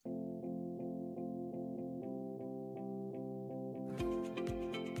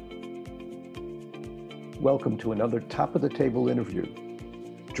Welcome to another Top of the Table interview.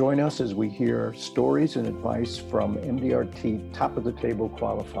 Join us as we hear stories and advice from MDRT Top of the Table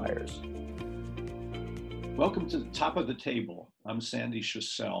qualifiers. Welcome to the Top of the Table. I'm Sandy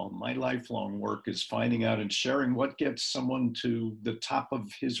Schussel. My lifelong work is finding out and sharing what gets someone to the top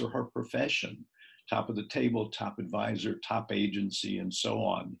of his or her profession. Top of the table, top advisor, top agency, and so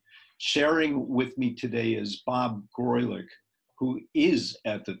on. Sharing with me today is Bob Greulich, who is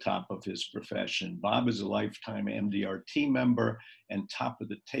at the top of his profession. Bob is a lifetime MDRT member and top of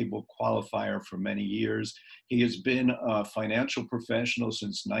the table qualifier for many years. He has been a financial professional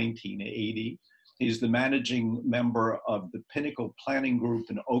since 1980. He's the managing member of the Pinnacle Planning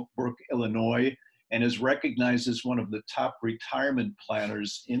Group in Oak Brook, Illinois, and is recognized as one of the top retirement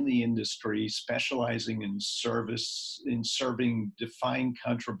planners in the industry, specializing in serving defined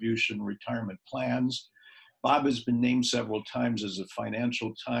contribution retirement plans. Bob has been named several times as a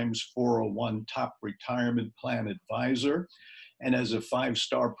Financial Times 401 top retirement plan advisor and as a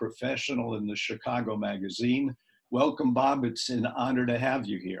 5-star professional in the Chicago Magazine. Welcome, Bob. It's an honor to have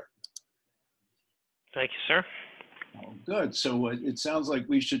you here. Thank you, sir. Oh, good. So it sounds like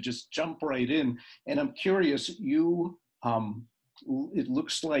we should just jump right in. And I'm curious, it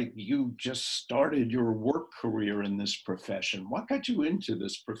looks like you just started your work career in this profession. What got you into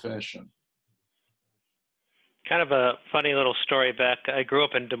this profession? Kind of a funny little story back. I grew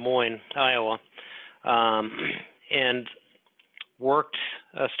up in Des Moines, Iowa, and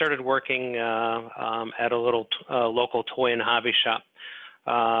started working at a little local toy and hobby shop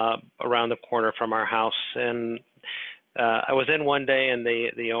around the corner from our house. And I was in one day, and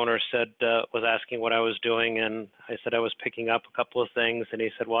the owner was asking what I was doing, and I said I was picking up a couple of things, and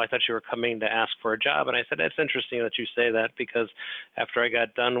he said, "Well, I thought you were coming to ask for a job." And I said, "It's interesting that you say that, because after I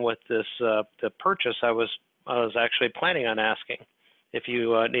got done with this the purchase, I was actually planning on asking if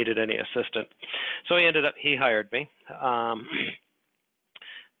you needed any assistance." So he hired me.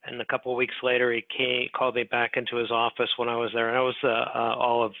 And a couple of weeks later, he called me back into his office when I was there. And I was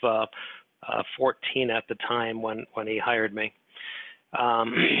all of 14 at the time when he hired me.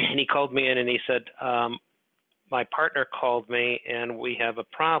 And he called me in and he said, "My partner called me and we have a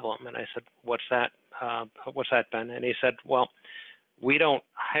problem." And I said, "What's that? What's that, Ben?" And he said, "Well, we don't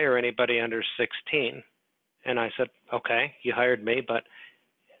hire anybody under 16. And I said, "Okay, you hired me," but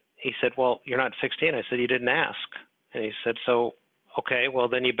he said, "Well, you're not 16. I said, "You didn't ask." And he said, "So, okay, well,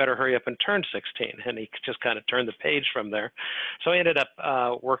 then you better hurry up and turn 16. And he just kind of turned the page from there. So I ended up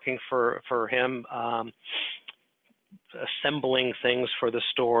working for him, assembling things for the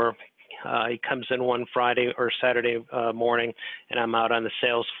store. He comes in one Friday or Saturday morning, and I'm out on the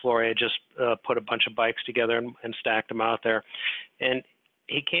sales floor. I just put a bunch of bikes together and stacked them out there. And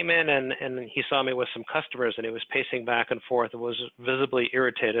he came in and he saw me with some customers, and he was pacing back and forth and was visibly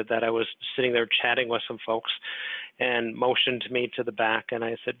irritated that I was sitting there chatting with some folks, and motioned me to the back. And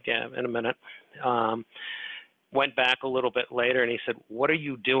I said, "Yeah, in a minute." Went back a little bit later and he said, "What are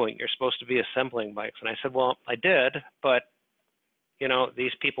you doing? You're supposed to be assembling bikes." And I said, "Well, I did, but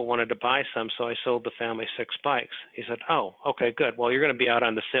these people wanted to buy some, so I sold the family 6 bikes." He said, "Oh, okay, good. Well, you're going to be out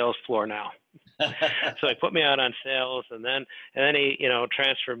on the sales floor now." So he put me out on sales, and then he,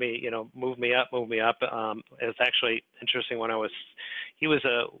 transferred me, moved me up. It was actually interesting he was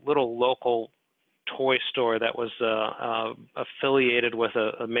a little local toy store that was affiliated with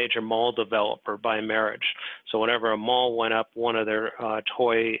a major mall developer by marriage. So whenever a mall went up, one of their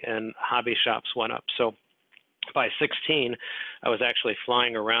toy and hobby shops went up. So by 16, I was actually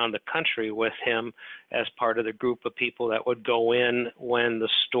flying around the country with him as part of the group of people that would go in when the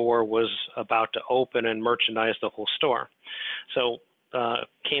store was about to open and merchandise the whole store. So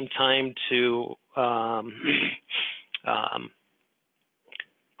came time to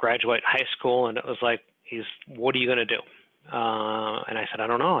graduate high school, and it was like, "What are you going to do?" And I said, "I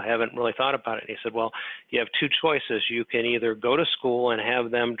don't know. I haven't really thought about it." And he said, "Well, you have 2 choices. You can either go to school and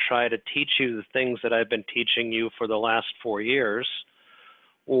have them try to teach you the things that I've been teaching you for the last 4 years,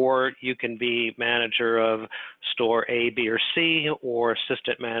 or you can be manager of store A, B, or C, or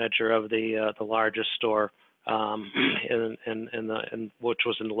assistant manager of the largest store, which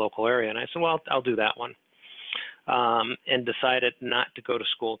was in the local area." And I said, "Well, I'll do that one." And decided not to go to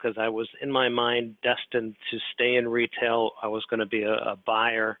school because I was, in my mind, destined to stay in retail. I was going to be a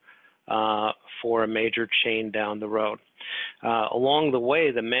buyer for a major chain down the road. Along the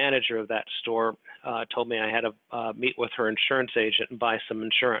way, the manager of that store told me I had to meet with her insurance agent and buy some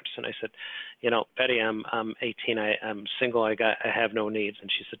insurance. And I said, "Betty, I'm 18. I'm single. I have no needs."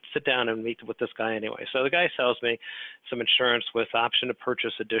 And she said, "Sit down and meet with this guy anyway." So the guy sells me some insurance with option to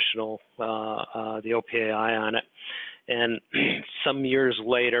purchase additional, the OPAI on it. And some years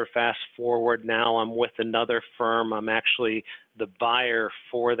later, fast forward, now I'm with another firm. I'm actually the buyer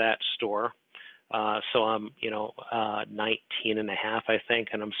for that store. So I'm, 19 and a half, I think,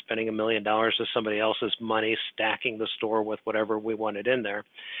 and I'm spending $1 million of somebody else's money stacking the store with whatever we wanted in there.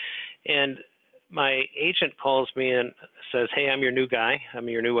 And my agent calls me and says, "Hey, I'm your new guy. I'm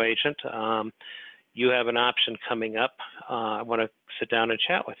your new agent. You have an option coming up. I want to sit down and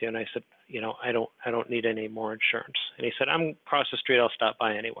chat with you." And I said, I don't need any more insurance. And he said, "I'm across the street. I'll stop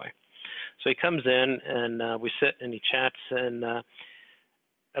by anyway." So he comes in and we sit and he chats, and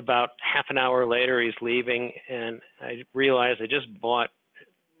about half an hour later he's leaving, and I realized I just bought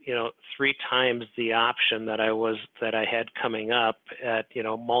 3 times the option that I had coming up at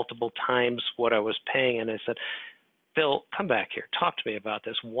multiple times what I was paying. And I said, "Bill, come back here. Talk to me about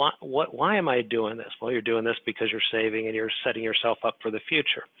this. Why am I doing this?" "Well, you're doing this because you're saving and you're setting yourself up for the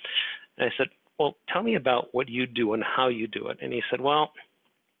future." And I said, "Well, tell me about what you do and how you do it." And he said, "Well,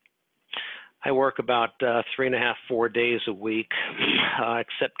 I work about 3.5, 4 days a week,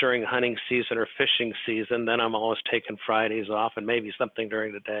 except during hunting season or fishing season. Then I'm always taking Fridays off and maybe something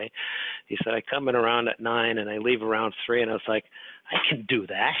during the day." He said, "I come in around at 9 and I leave around 3. And I was like, "I can do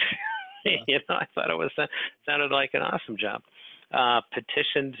that." Yeah. I thought it sounded like an awesome job.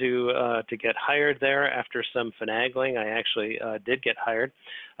 Petitioned to get hired there. After some finagling, I actually did get hired,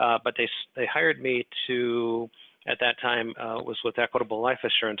 but they hired me to, at that time, was with Equitable Life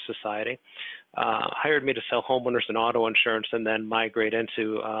Assurance Society, hired me to sell homeowners and auto insurance and then migrate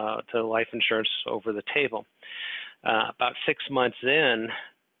into to life insurance over the table. About 6 months in,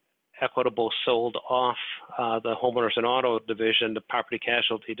 Equitable sold off the homeowners and auto division, the property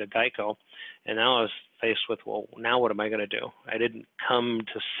casualty, to Geico. And now I was faced with, well, now what am I going to do? I didn't come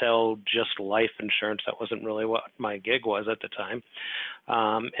to sell just life insurance. That wasn't really what my gig was at the time.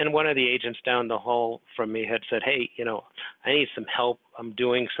 And one of the agents down the hall from me had said, "Hey, I need some help. I'm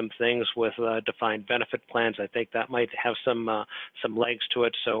doing some things with defined benefit plans. I think that might have some legs to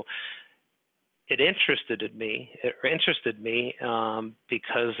it." So it interested me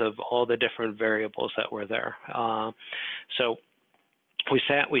because of all the different variables that were there. So we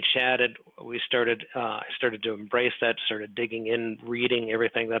sat, we chatted, I started to embrace that, started digging in, reading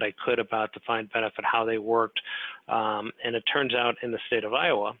everything that I could about defined benefit, how they worked. And it turns out in the state of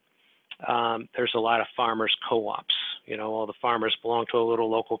Iowa, there's a lot of farmers co-ops. All the farmers belong to a little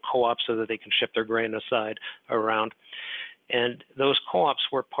local co-op so that they can ship their grain aside around. And those co-ops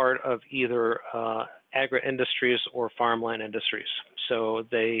were part of either agri-industries or farmland industries. So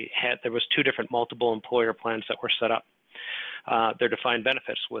there was 2 different multiple employer plans that were set up. They're defined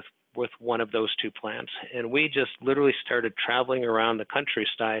benefits with one of those 2 plans. And we just literally started traveling around the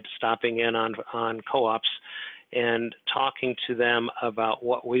countryside, stopping in on co-ops and talking to them about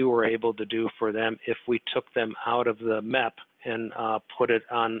what we were able to do for them if we took them out of the MEP and put it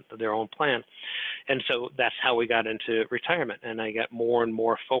on their own plan. And so that's how we got into retirement. And I got more and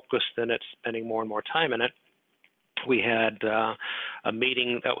more focused in it, spending more and more time in it. We had a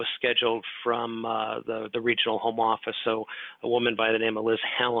meeting that was scheduled from the regional home office. So a woman by the name of Liz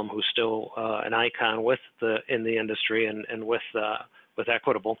Hallam, who's still an icon in the industry and with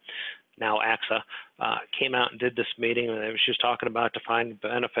Equitable, now AXA, came out and did this meeting, and she was talking about defined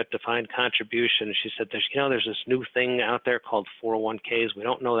benefit, defined contribution. She said, there's this new thing out there called 401ks. We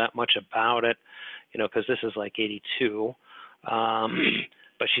don't know that much about it, because this is like 82.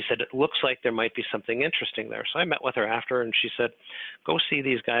 But she said, it looks like there might be something interesting there. So I met with her after, and she said, go see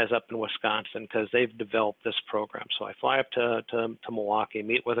these guys up in Wisconsin because they've developed this program. So I fly up to Milwaukee,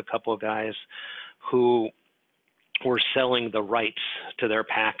 meet with a couple of guys who were selling the rights to their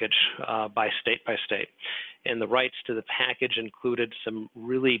package by state. And the rights to the package included some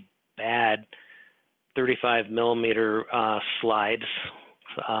really bad 35 millimeter slides,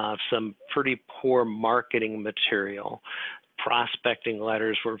 some pretty poor marketing material. Prospecting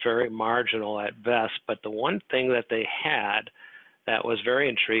letters were very marginal at best, but the one thing that they had that was very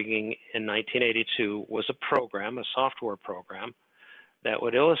intriguing in 1982 was a program, a software program, that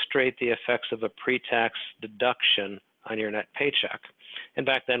would illustrate the effects of a pre-tax deduction on your net paycheck. And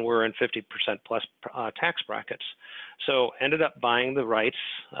back then we were in 50% plus tax brackets. So ended up buying the rights,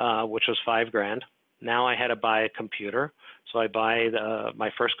 which was $5,000. Now I had to buy a computer. So I my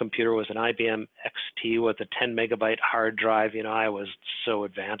first computer was an IBM XT with a 10 megabyte hard drive. I was so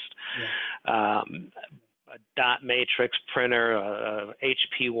advanced. Yeah. A dot matrix printer, a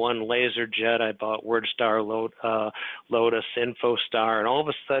HP1 LaserJet. I bought WordStar, Lotus, InfoStar, and all of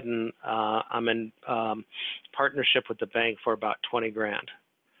a sudden I'm in partnership with the bank for about $20,000.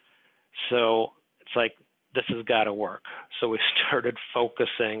 So it's like, this has got to work. So we started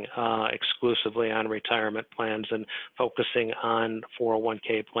focusing exclusively on retirement plans and focusing on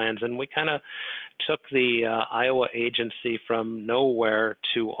 401k plans. And we kind of took the Iowa agency from nowhere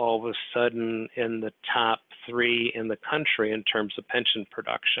to all of a sudden in the top 3 in the country in terms of pension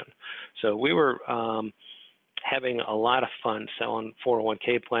production. So we were having a lot of fun selling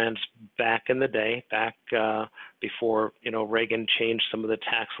 401k plans back in the day, back before Reagan changed some of the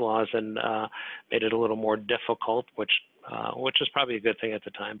tax laws and made it a little more difficult, which is probably a good thing at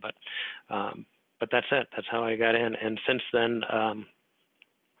the time. But that's it. That's how I got in. And since then,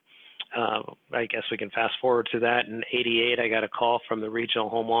 I guess we can fast forward to that. In '88, I got a call from the regional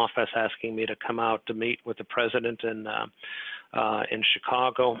home office asking me to come out to meet with the president in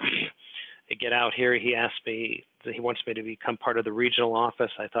Chicago. I get out here, he asked me, he wants me to become part of the regional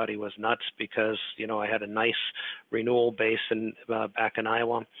office. I thought he was nuts because, I had a nice renewal base back in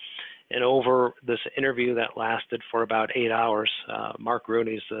Iowa. And over this interview that lasted for about 8 hours, Mark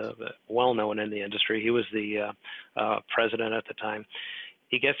Rooney's well known in the industry. He was the president at the time.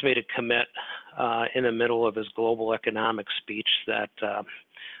 He gets me to commit in the middle of his global economic speech that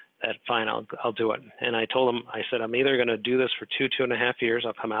fine, I'll do it. And I told him, I said, I'm either going to do this for 2.5 years.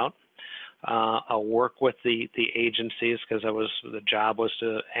 I'll come out. I'll work with the agencies because the job was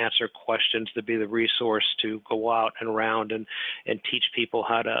to answer questions, to be the resource, to go out and around and teach people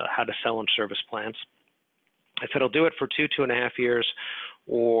how to sell and service plans. I said I'll do it for 2.5 years,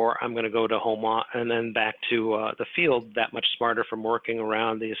 or I'm going to go to home and then back to the field. That much smarter from working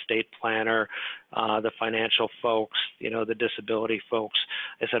around the estate planner, the financial folks, the disability folks.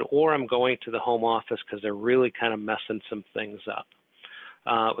 I said, or I'm going to the home office because they're really kind of messing some things up.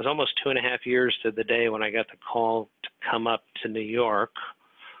 It was almost 2.5 years to the day when I got the call to come up to New York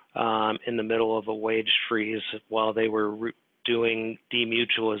in the middle of a wage freeze while they were doing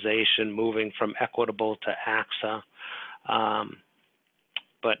demutualization, moving from Equitable to AXA.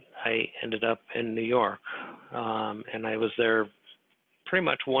 But I ended up in New York, and I was there pretty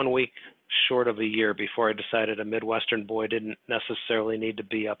much 1 week short of a year before I decided a Midwestern boy didn't necessarily need to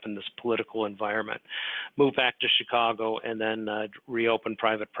be up in this political environment. Moved back to Chicago and then reopened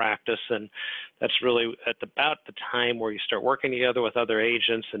private practice. And that's really at about the time where you start working together with other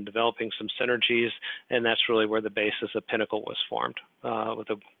agents and developing some synergies. And that's really where the basis of Pinnacle was formed with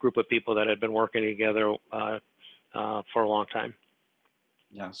a group of people that had been working together for a long time.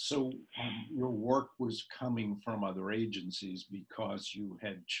 Yeah, so your work was coming from other agencies because you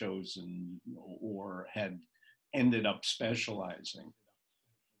had chosen or had ended up specializing.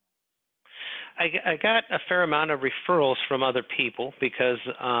 I got a fair amount of referrals from other people because,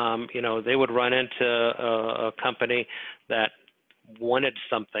 they would run into a company that wanted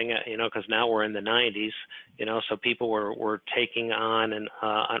something, because now we're in the 90s, so people were taking on and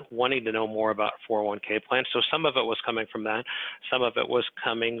wanting to know more about 401k plans. So some of it was coming from that. Some of it was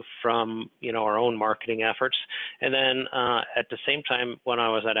coming from, our own marketing efforts. And then at the same time, when I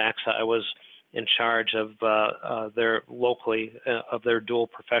was at AXA, I was in charge of their dual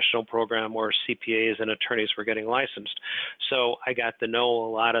professional program where CPAs and attorneys were getting licensed. So I got to know a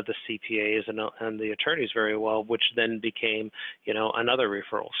lot of the CPAs and the attorneys very well, which then became, another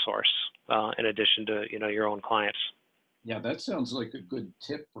referral source in addition to, your own clients. Yeah, that sounds like a good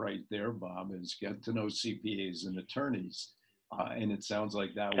tip right there, Bob, is get to know CPAs and attorneys. And it sounds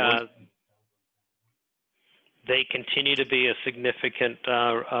like that works. They continue to be a significant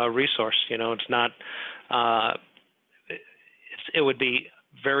resource. It's not. It would be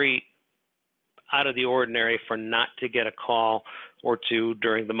very out of the ordinary for not to get a call or two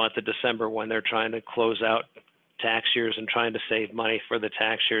during the month of December when they're trying to close out tax years and trying to save money for the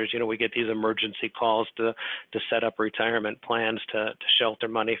tax years. We get these emergency calls to set up retirement plans to shelter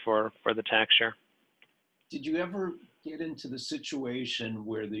money for the tax year. Did you ever get into the situation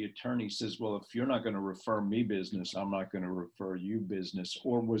where the attorney says, well, if you're not going to refer me business, I'm not going to refer you business?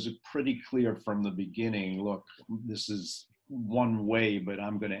 Or was it pretty clear from the beginning, look, this is one way, but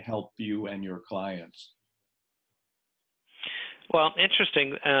I'm going to help you and your clients? Well,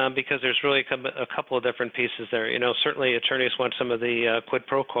 interesting, because there's really a couple of different pieces there. Certainly attorneys want some of the quid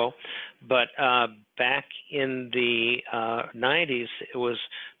pro quo, but back in the 90s, it was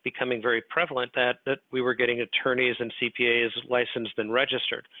becoming very prevalent that we were getting attorneys and CPAs licensed and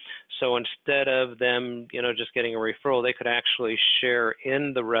registered. So instead of them, just getting a referral, they could actually share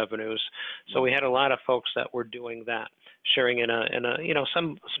in the revenues. So we had a lot of folks that were doing that, sharing in a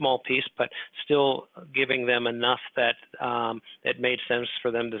some small piece, but still giving them enough that it made sense for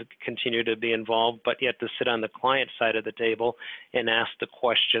them to continue to be involved, but yet to sit on the client side of the table and ask the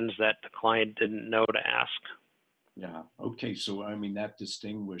questions that the client didn't know to ask. Yeah. Okay. So, I mean, that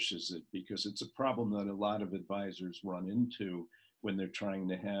distinguishes it because it's a problem that a lot of advisors run into when they're trying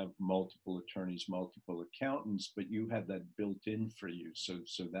to have multiple attorneys, multiple accountants, but you had that built in for you. So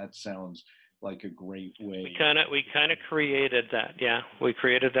that sounds like a great way. We kind of created that. Yeah, we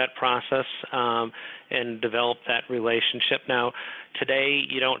created that process and developed that relationship. Now, today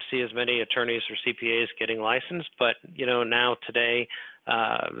you don't see as many attorneys or CPAs getting licensed, but now today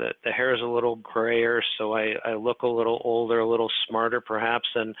the hair is a little grayer, so I look a little older, a little smarter perhaps,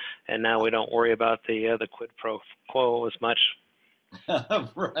 and now we don't worry about the quid pro quo as much.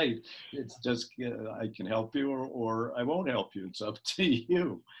 Right. It's just, I can help you or I won't help you. It's up to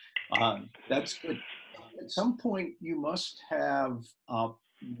you. That's good. At some point, you must have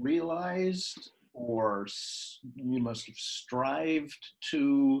realized or you must have strived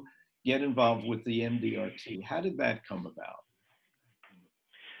to get involved with the MDRT. How did that come about?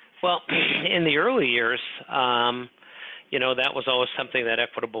 Well, in the early years, that was always something that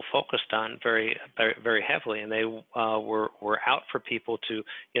Equitable focused on very, very, very heavily, and they were out for people to,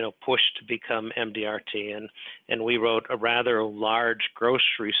 push to become MDRT, and we wrote a rather large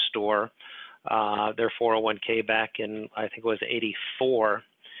grocery store, their 401k back in I think it was '84,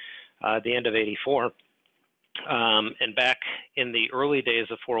 the end of '84. And back in the early days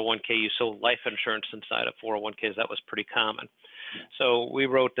of 401k, you sold life insurance inside of 401ks. That was pretty common. So we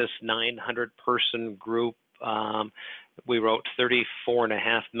wrote this 900-person group. We wrote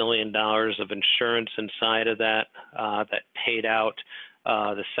 $34.5 million of insurance inside of that that paid out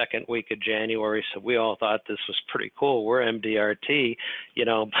the second week of January. So we all thought this was pretty cool. We're MDRT,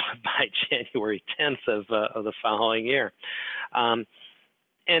 by January 10th of the following year.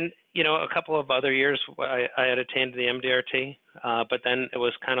 And a couple of other years I had attained the MDRT, but then it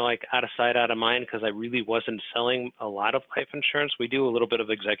was kind of like out of sight, out of mind because I really wasn't selling a lot of life insurance. We do a little bit of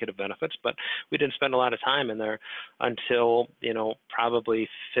executive benefits, but we didn't spend a lot of time in there until, probably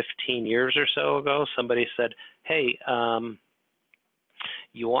 15 years or so ago. Somebody said, hey,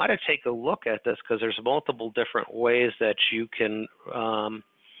 you ought to take a look at this because there's multiple different ways that you can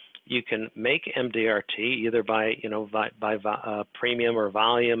make MDRT either by premium or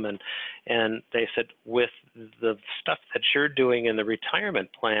volume, and they said with the stuff that you're doing in the retirement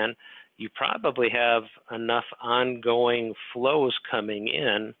plan, you probably have enough ongoing flows coming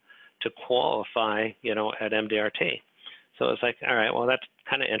in to qualify, at MDRT. So it's like, all right, well, that's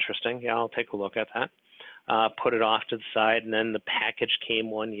kind of interesting. Yeah, I'll take a look at that. Put it off to the side, and then the package came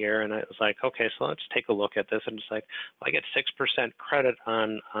one year, and I was like, okay, so let's take a look at this. And it's like, well, I get 6% credit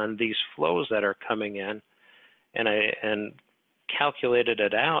on these flows that are coming in, and I calculated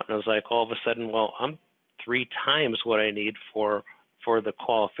it out, and I was like, all of a sudden, well, I'm 3 times what I need for the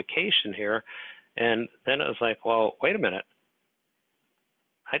qualification here, and then it was like, well, wait a minute.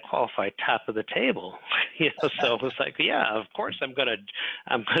 I qualify top of the table, so it was like, yeah, of course I'm gonna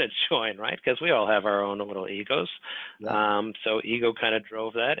join, right? Because we all have our own little egos. Yeah. So ego kind of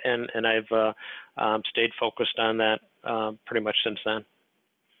drove that, and I've stayed focused on that pretty much since then.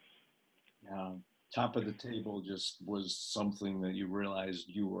 Top of the table just was something that you realized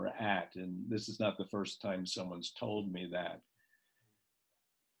you were at, and this is not the first time someone's told me that.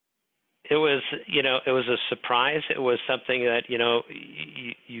 It was, it was a surprise. It was something that,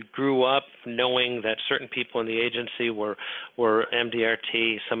 you grew up knowing that certain people in the agency were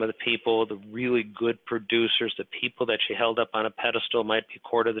MDRT. Some of the people, the really good producers, the people that you held up on a pedestal might be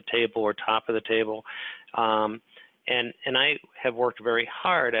core to the table or top of the table. And I have worked very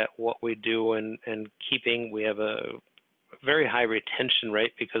hard at what we do and keeping, we have a very high retention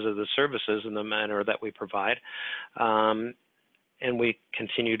rate because of the services and the manner that we provide. And we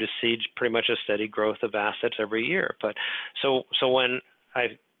continue to see pretty much a steady growth of assets every year. But so when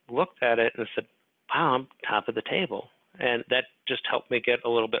I looked at it and said, wow, I'm top of the table. And that just helped me get a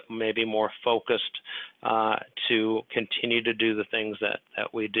little bit maybe more focused to continue to do the things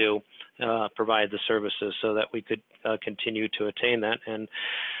that we do, provide the services so that we could continue to attain that. And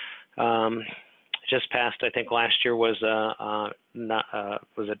just past, I think last year was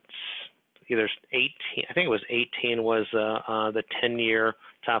it either 18, I think it was 18 was the 10-year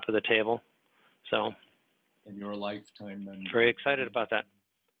top of the table. So. And you're a lifetime member. Very excited about that.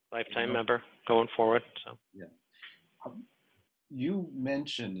 Lifetime member going forward. So. Yeah. You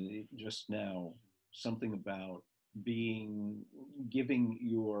mentioned just now something about giving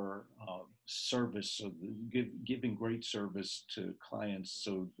your service, so giving great service to clients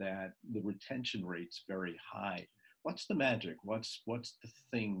so that the retention rate's very high. What's the magic? What's the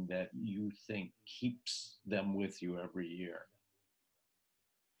thing that you think keeps them with you every year?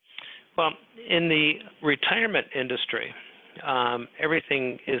 Well, in the retirement industry,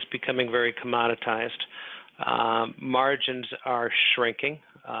 everything is becoming very commoditized. Margins are shrinking,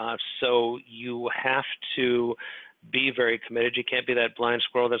 so you have to be very committed. You can't be that blind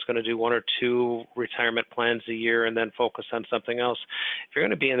squirrel that's going to do 1 or 2 retirement plans a year and then focus on something else. If you're going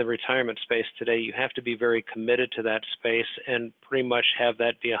to be in the retirement space today, you have to be very committed to that space and pretty much have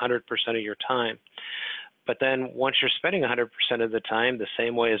that be 100% of your time. But then once you're spending 100% of the time the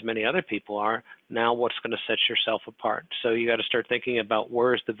same way as many other people are, now what's going to set yourself apart? So you got to start thinking about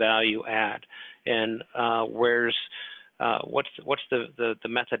where's the value add, and what's the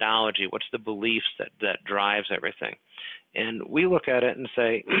methodology, what's the beliefs that drives everything. And we look at it and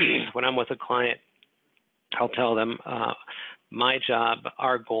say, when I'm with a client, I'll tell them, my job,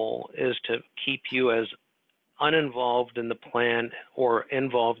 our goal is to keep you as uninvolved in the plan or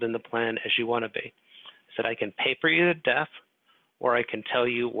involved in the plan as you want to be. Said I can paper you to death, or I can tell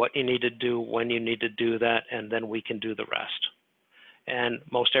you what you need to do, when you need to do that, and then we can do the rest. And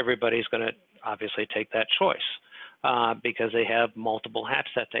most everybody's going to obviously take that choice because they have multiple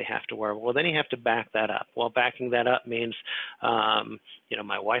hats that they have to wear. Well, then you have to back that up. Well, backing that up means,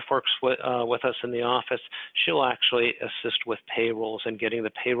 my wife works with us in the office. She'll actually assist with payrolls and getting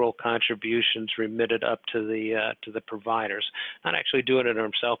the payroll contributions remitted up to the providers. Not actually doing it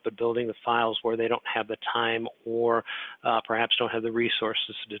herself, but building the files where they don't have the time or perhaps don't have the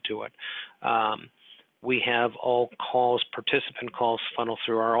resources to do it. We have all calls, participant calls, funnel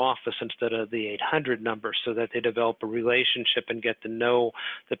through our office instead of the 800 number, so that they develop a relationship and get to know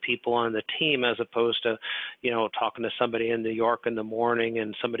the people on the team, as opposed to, talking to somebody in New York in the morning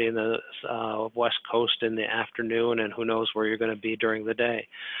and somebody in the West Coast in the afternoon, and who knows where you're going to be during the day.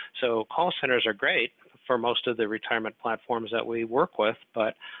 So call centers are great for most of the retirement platforms that we work with,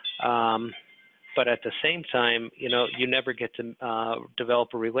 but at the same time, you never get to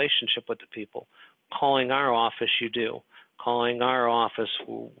develop a relationship with the people. Calling our office, you do. Calling our office,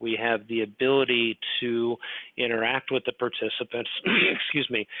 we have the ability to interact with the participants, excuse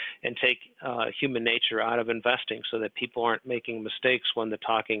me, and take human nature out of investing, so that people aren't making mistakes when the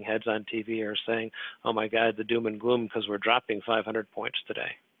talking heads on TV are saying, oh my God, the doom and gloom because we're dropping 500 points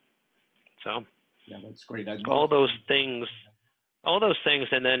today. So yeah, that's great. all those things,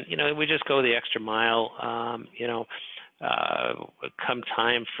 and then, we just go the extra mile, come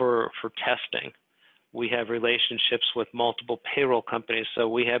time for testing. We have relationships with multiple payroll companies, so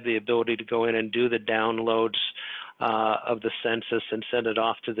we have the ability to go in and do the downloads of the census and send it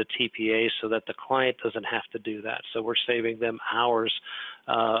off to the TPA, so that the client doesn't have to do that. So we're saving them hours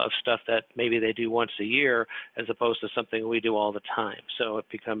of stuff that maybe they do once a year, as opposed to something we do all the time. So it's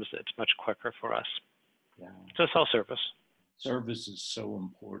much quicker for us. Yeah. So it's all service. Service is so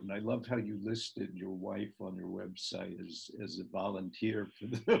important. I love how you listed your wife on your website as a volunteer for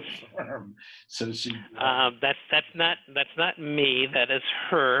the firm. So she. That's not me. That is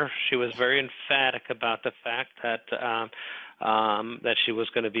her. She was very emphatic about the fact that that she was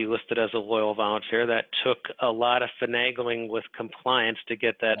going to be listed as a loyal volunteer. That took a lot of finagling with compliance to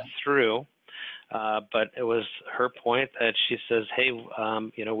get that through. But it was her point that she says, hey,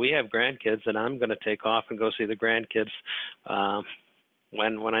 we have grandkids, and I'm going to take off and go see the grandkids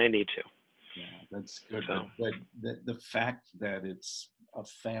when I need to. Yeah, that's good. So. But the fact that it's a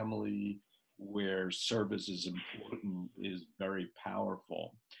family where service is important is very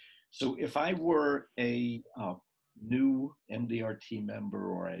powerful. So if I were a new MDRT member,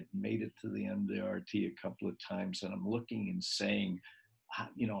 or I'd made it to the MDRT a couple of times, and I'm looking and saying, how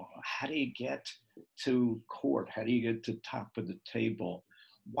do you get to court? How do you get to top of the table?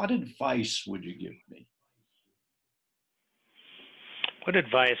 What advice would you give me? What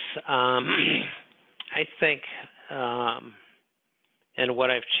advice? I think, and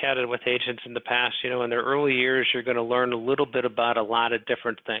what I've chatted with agents in the past, in their early years, you're going to learn a little bit about a lot of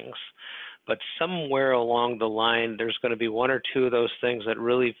different things. But somewhere along the line, there's going to be 1 or 2 of those things that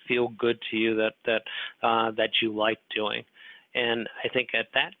really feel good to you, that you like doing. And I think at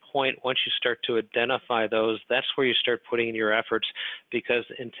that point, once you start to identify those, that's where you start putting in your efforts, because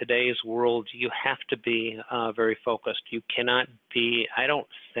in today's world, you have to be very focused. You cannot be, I don't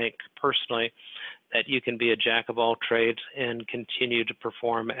think personally, that you can be a jack of all trades and continue to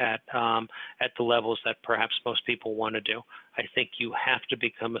perform at the levels that perhaps most people want to do. I think you have to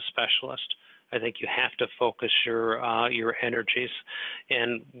become a specialist. I think you have to focus your energies,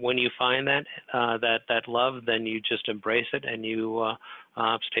 and when you find that love, then you just embrace it and you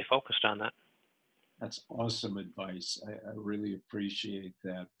stay focused on that. That's awesome advice. I really appreciate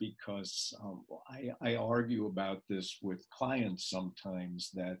that, because I argue about this with clients sometimes,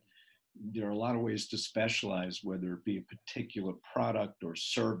 that there are a lot of ways to specialize, whether it be a particular product or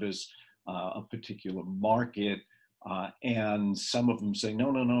service, a particular market. And some of them say,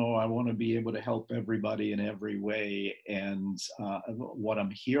 no, no, no, I want to be able to help everybody in every way. And what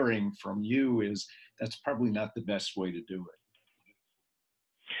I'm hearing from you is that's probably not the best way to do it.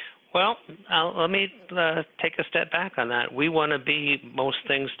 Well, let me take a step back on that. We want to be most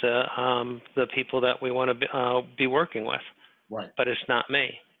things to the people that we want to be working with. Right. But it's not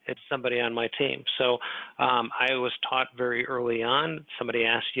me. It's somebody on my team. So I was taught very early on, somebody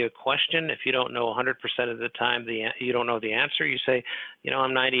asks you a question. If you don't know 100% of the time, you don't know the answer, you say,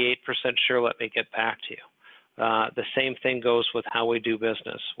 I'm 98% sure, let me get back to you. The same thing goes with how we do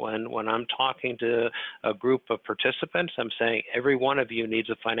business. When I'm talking to a group of participants, I'm saying every one of you needs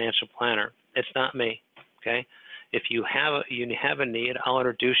a financial planner. It's not me, okay? If you have a need, I'll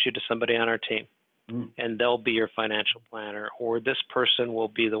introduce you to somebody on our team, and they'll be your financial planner, or this person will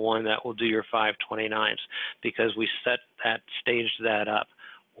be the one that will do your 529s, because we staged that up.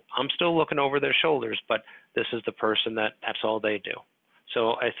 I'm still looking over their shoulders, but this is the person that's all they do.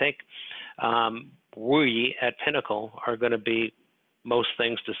 So I think we at Pinnacle are going to be most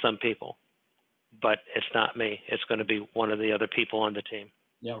things to some people, but it's not me. It's going to be one of the other people on the team.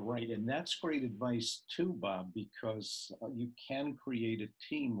 Yeah, right. And that's great advice too, Bob, because you can create a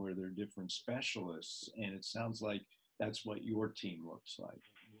team where there are different specialists, and it sounds like that's what your team looks like.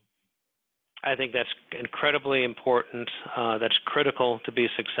 I think that's incredibly important. That's critical to be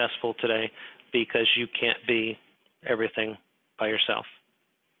successful today, because you can't be everything by yourself.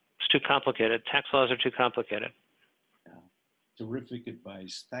 It's too complicated. Tax laws are too complicated. Yeah. Terrific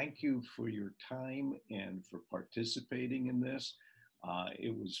advice. Thank you for your time and for participating in this.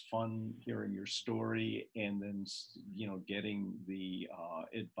 It was fun hearing your story, and then getting the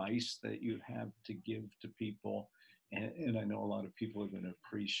advice that you have to give to people. And I know a lot of people are going to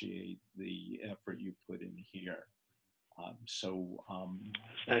appreciate the effort you put in here. It's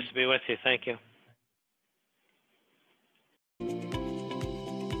nice to be with you. Thank you.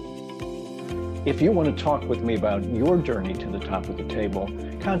 If you want to talk with me about your journey to the top of the table,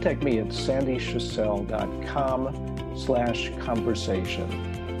 contact me at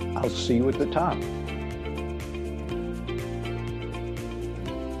sandyschussel.com/conversation. I'll see you at the top.